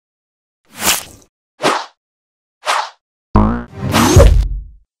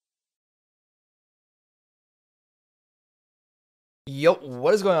Yo,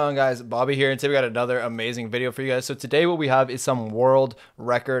 what is going on, guys? Bobby here, and today we got another amazing video for you guys. So today what we have is some world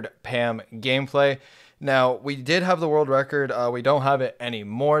record Pam gameplay. Now, we did have the world record. We don't have it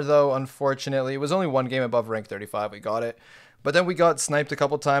anymore, though, unfortunately. It was only one game above rank 35. We got it. But then we got sniped a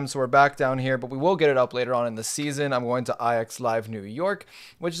couple times, so we're back down here. But we will get it up later on in the season. I'm going to IX Live New York,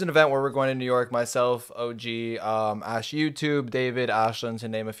 which is an event where we're going to New York. Myself, OG, Ash YouTube, David, Ashland, to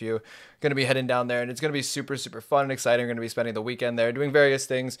name a few. Going to be heading down there, and it's going to be super, super fun and exciting. We're going to be spending the weekend there, doing various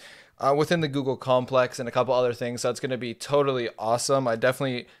things within the Google complex and a couple other things. So it's going to be totally awesome. I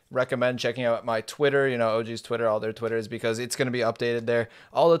definitely recommend checking out my Twitter, you know, OG's Twitter, all their Twitters, because it's going to be updated there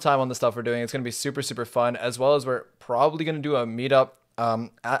all the time on the stuff we're doing. It's going to be super, super fun, as well as we're probably going to do a meetup.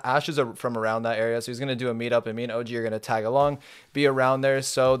 Ash is from around that area, so he's going to do a meetup, and me and OG are going to tag along, be around there.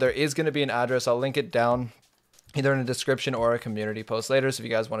 So there is going to be an address. I'll link it down either in a description or a community post later. So if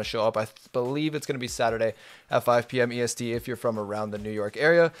you guys want to show up, I believe it's going to be Saturday at 5 p.m. EST if you're from around the New York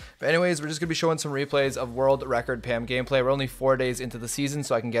area. But anyways, we're just going to be showing some replays of world record Pam gameplay. We're only 4 days into the season,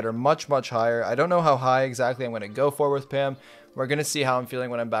 so I can get her much, much higher. I don't know how high exactly I'm going to go for with Pam. We're going to see how I'm feeling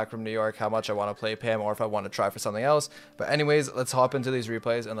when I'm back from New York, how much I want to play Pam, or if I want to try for something else. But anyways, let's hop into these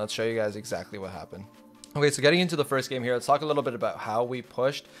replays and let's show you guys exactly what happened. Okay, so getting into the first game here, let's talk a little bit about how we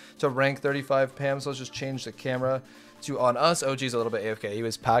pushed to rank 35 Pam. So let's just change the camera to on us. OG's a little bit AFK. He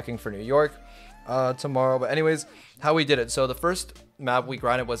was packing for New York tomorrow. But anyways, how we did it. So the first map we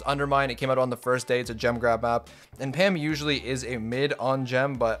grinded was Undermine. It came out on the first day. It's a gem grab map. And Pam usually is a mid on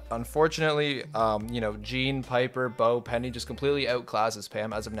gem, but unfortunately, you know, Jean, Piper, Bo, Penny just completely outclasses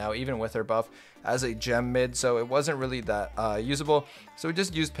Pam as of now, even with her buff as a gem mid. So it wasn't really that usable. So we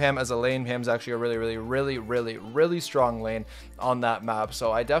just used Pam as a lane. Pam's actually a really strong lane on that map.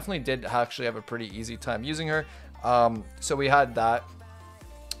 So I definitely did actually have a pretty easy time using her. So we had that.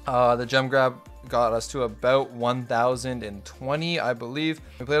 The gem grab got us to about 1020, I believe.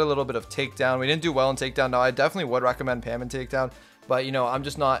 We played a little bit of takedown. We didn't do well in takedown. Now, I definitely would recommend Pam in takedown, but you know, I'm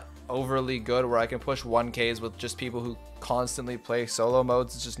just not overly good where I can push 1Ks with just people who constantly play solo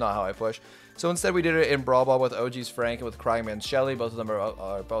modes. It's just not how I push. So instead, we did it in Brawl with OG's Frank and with Crying Man Shelly. Both of them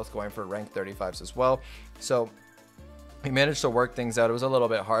are both going for rank 35s as well. So we managed to work things out. It was a little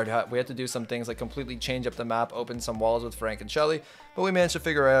bit hard. We had to do some things like completely change up the map, open some walls with Frank and Shelly, but we managed to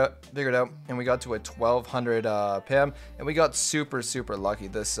figure it out, and we got to a 1200 Pam, and we got super lucky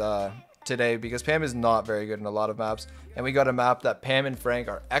this today, because Pam is not very good in a lot of maps, and we got a map that Pam and Frank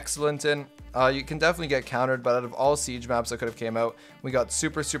are excellent in. You can definitely get countered, but out of all siege maps that could have came out, we got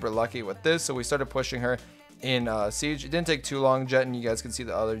super lucky with this. So we started pushing her in siege. It didn't take too long. Jet, and you guys can see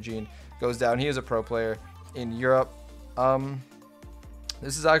the other Gene goes down. He is a pro player in Europe.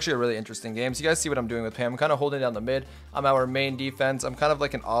 This is actually a really interesting game. So you guys see what I'm doing with Pam. I'm kind of holding down the mid. I'm our main defense. I'm kind of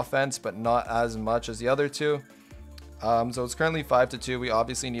like an offense, but not as much as the other two. So it's currently 5-2. We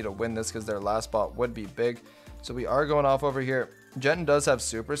obviously need to win this because their last spot would be big. So we are going off over here. Jeton does have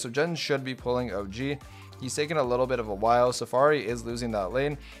super, so Jeton should be pulling OG. He's taking a little bit of a while. Safari is losing that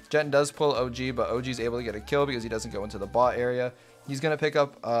lane. Jeton does pull OG, but OG is able to get a kill because he doesn't go into the bot area. He's going to pick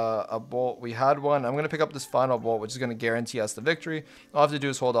up a bolt. We had one. I'm going to pick up this final bolt, which is going to guarantee us the victory. All I have to do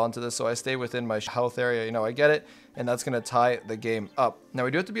is hold on to this, so I stay within my health area. You know, I get it, and that's going to tie the game up. Now,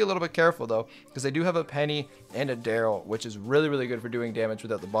 we do have to be a little bit careful, though, because they do have a Penny and a Daryl, which is really good for doing damage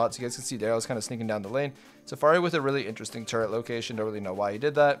without the bots. You guys can see Daryl's kind of sneaking down the lane. Safari with a really interesting turret location. Don't really know why he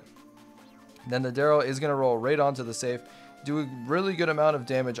did that. Then the Daryl is going to roll right onto the safe, do a really good amount of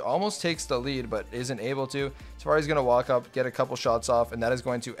damage, almost takes the lead, but isn't able to. Safari's going to walk up, get a couple shots off, and that is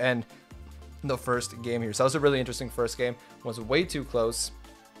going to end the first game here. So that was a really interesting first game. It was way too close,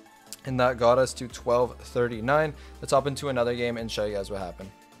 and that got us to 1239. Let's hop into another game and show you guys what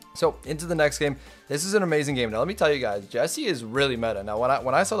happened. So into the next game. This is an amazing game. Now let me tell you guys, Jesse is really meta. Now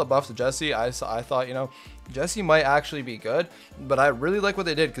when I saw the buff to Jesse, I thought, you know, Jesse might actually be good, but I really like what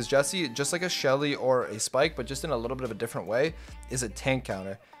they did, because Jesse, just like a Shelly or a Spike, but just in a little bit of a different way, is a tank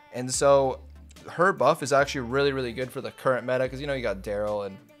counter. And so her buff is actually really good for the current meta, because you know, you got Daryl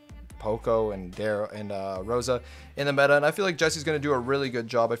and Poco and Daryl and Rosa in the meta, and I feel like Jesse's going to do a really good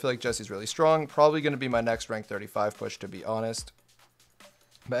job. I feel like Jesse's really strong. Probably going to be my next rank 35 push, to be honest.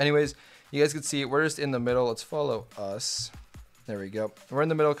 But anyways, you guys can see we're just in the middle. Let's follow us. There we go. We're in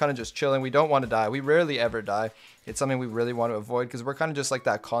the middle, kind of just chilling. We don't want to die. We rarely ever die. It's something we really want to avoid, because we're kind of just like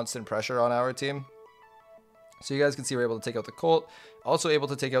that constant pressure on our team. So you guys can see we're able to take out the Colt. Also able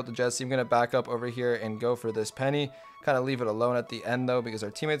to take out the Jesse. I'm going to back up over here and go for this Penny. Kind of leave it alone at the end, though, because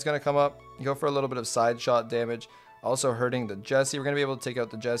our teammate's going to come up. Go for a little bit of side shot damage. Also hurting the Jesse. We're going to be able to take out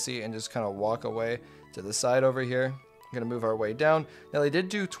the Jesse and just kind of walk away to the side over here. Gonna move our way down. Now they did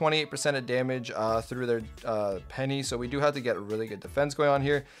do 28% of damage through their penny, so we do have to get a really good defense going on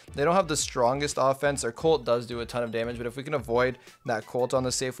here. They don't have the strongest offense. Their Colt does do a ton of damage, but if we can avoid that Colt on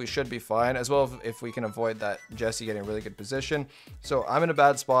the safe, we should be fine, as well if we can avoid that Jesse getting a really good position. So I'm in a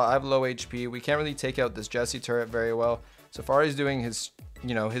bad spot. I have low HP. We can't really take out this Jesse turret very well. Safari's doing his,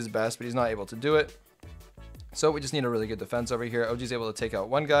 his best, but he's not able to do it. So we just need a really good defense over here. OG's able to take out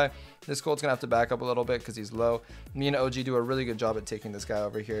one guy. This Colt's gonna have to back up a little bit because he's low. Me and OG do a really good job at taking this guy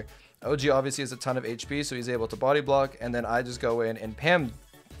over here. OG obviously has a ton of HP, so he's able to body block, and then I just go in, and Pam,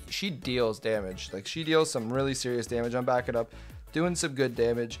 she deals damage. Like, she deals some really serious damage. I'm backing up, doing some good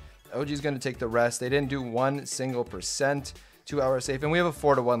damage. OG's gonna take the rest. They didn't do 1% 2 hour safe, and we have a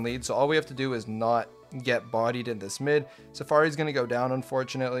 4-1 lead, so all we have to do is not get bodied in this mid. Safari's gonna go down,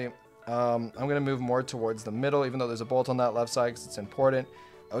 unfortunately. I'm going to move more towards the middle, even though there's a bolt on that left side because it's important.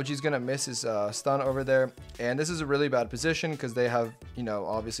 OG's going to miss his stun over there. And this is a really bad position because they have,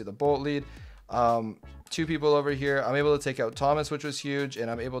 obviously the bolt lead. 2 people over here. I'm able to take out Thomas, which was huge. And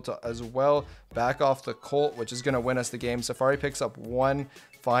I'm able to as well back off the Colt, which is going to win us the game. Safari picks up one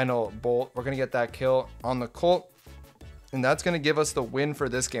final bolt. We're going to get that kill on the Colt. And that's going to give us the win for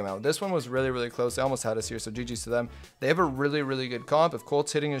this game out. This one was really, really close. They almost had us here, so GG's to them. They have a really, really good comp. If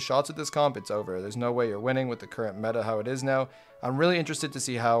Colt's hitting his shots with this comp, it's over. There's no way you're winning with the current meta, how it is now. I'm really interested to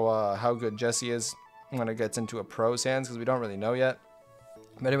see how good Jesse is when it gets into a pro's hands, because we don't really know yet.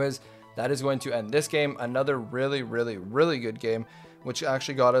 But anyways, that is going to end this game. Another really, really, really good game, which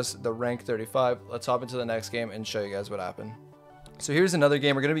actually got us the rank 35. Let's hop into the next game and show you guys what happened. So here's another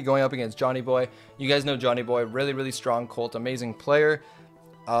game. We're going to be going up against Johnny Boy. You guys know Johnny Boy, really, really strong Colt, amazing player.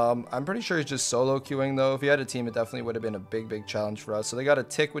 I'm pretty sure he's just solo queuing though. If he had a team, it definitely would have been a big, big challenge for us. So they got a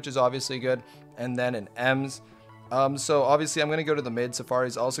Tick, which is obviously good, and then an Ems. So obviously I'm going to go to the mid.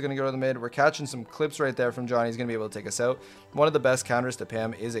 Safari's also going to go to the mid. We're catching some clips right there from Johnny. He's going to be able to take us out. One of the best counters to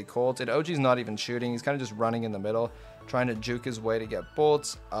Pam is a Colt, and OG's not even shooting. He's kind of just running in the middle, trying to juke his way to get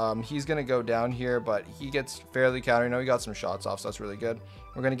bolts. He's going to go down here, but he gets fairly countered. He got some shots off, so that's really good.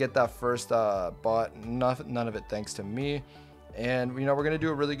 We're going to get that first bot. None of it thanks to me. And, we're going to do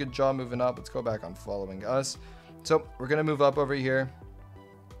a really good job moving up. Let's go back on following us. So we're going to move up over here,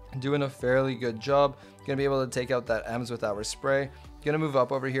 doing a fairly good job. Going to be able to take out that Ems with our spray. Going to move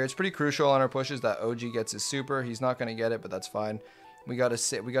up over here. It's pretty crucial on our pushes that OG gets his super. He's not going to get it, but that's fine. We got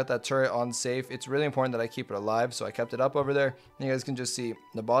that turret on safe. It's really important that I keep it alive, so I kept it up over there. And you guys can just see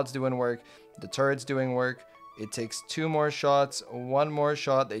the bot's doing work, the turret's doing work. It takes 2 more shots, 1 more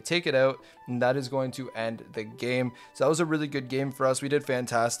shot, they take it out, and that is going to end the game. So that was a really good game for us. We did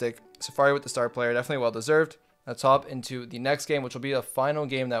fantastic. Safari with the star player, definitely well deserved. Let's hop into the next game, which will be the final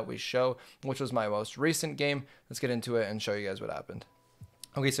game that we show, which was my most recent game. Let's get into it and show you guys what happened.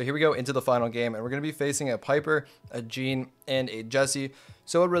 Okay, so here we go into the final game, and we're going to be facing a Piper, a Jean, and a Jesse.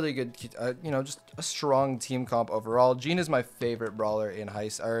 So a really good, just a strong team comp overall. Jean is my favorite brawler in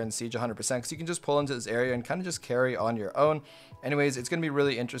Siege 100% because you can just pull into this area and kind of just carry on your own. Anyways, it's going to be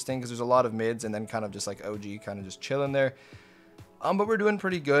really interesting because there's a lot of mids and then kind of just like OG kind of just chilling there. But we're doing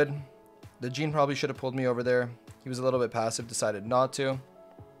pretty good. The Jean probably should have pulled me over there. He was a little bit passive, decided not to.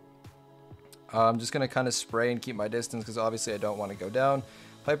 I'm just going to kind of spray and keep my distance because obviously I don't want to go down.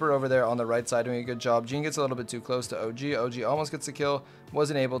 Piper over there on the right side doing a good job. Jean gets a little bit too close to OG. OG almost gets the kill.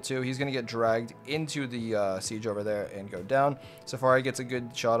 Wasn't able to. He's going to get dragged into the siege over there and go down. Safari gets a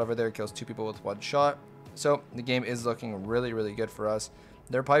good shot over there. Kills 2 people with 1 shot. So the game is looking really, really good for us.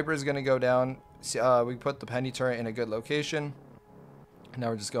 Their Piper is going to go down. We put the penny turret in a good location. Now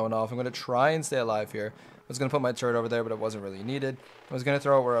we're just going off. I'm going to try and stay alive here. I was going to put my turret over there, but it wasn't really needed. I was going to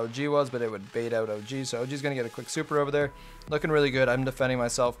throw it where OG was, but it would bait out OG. So OG's going to get a quick super over there. Looking really good. I'm defending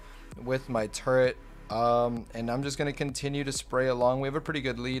myself with my turret. And I'm just going to continue to spray along. We have a pretty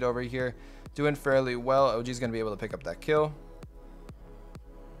good lead over here. Doing fairly well. OG's going to be able to pick up that kill.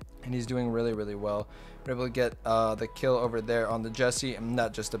 And he's doing really, really well. We're able to get the kill over there on the Jesse, and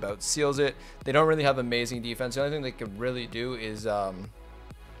that just about seals it. They don't really have amazing defense. The only thing they can really do is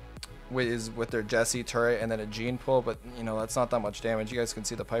with their Jesse turret and then a Jean pull, but that's not that much damage. You guys can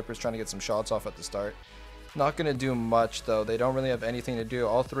see the Piper's trying to get some shots off at the start. Not going to do much though. They don't really have anything to do.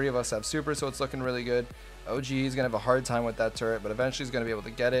 All 3 of us have super, so it's looking really good. OG is going to have a hard time with that turret, but eventually he's going to be able to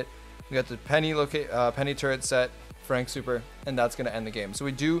get it. We got the penny turret set, Frank super, and that's going to end the game. So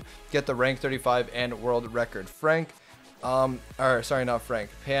we do get the rank 35 and world record. Sorry, not Frank,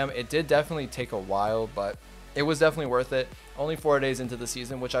 Pam. It did definitely take a while, but it was definitely worth it. Only 4 days into the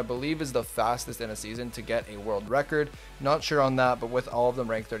season, which I believe is the fastest in a season to get a world record. Not sure on that, but with all of them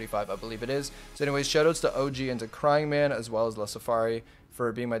ranked 35, I believe it is. So anyways, shoutouts to OG and to Crying Man, as well as La Safari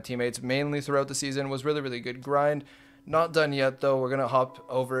for being my teammates mainly throughout the season. It was really, really good grind. Not done yet though. We're gonna hop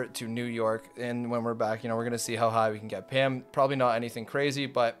over to New York, and when we're back, we're gonna see how high we can get Pam. Probably not anything crazy,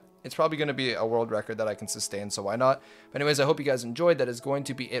 but it's probably going to be a world record that I can sustain, so why not? But anyways, I hope you guys enjoyed. That is going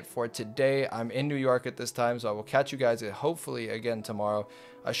to be it for today. I'm in New York at this time, so I will catch you guys hopefully again tomorrow.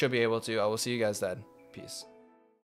 I should be able to. I will see you guys then. Peace.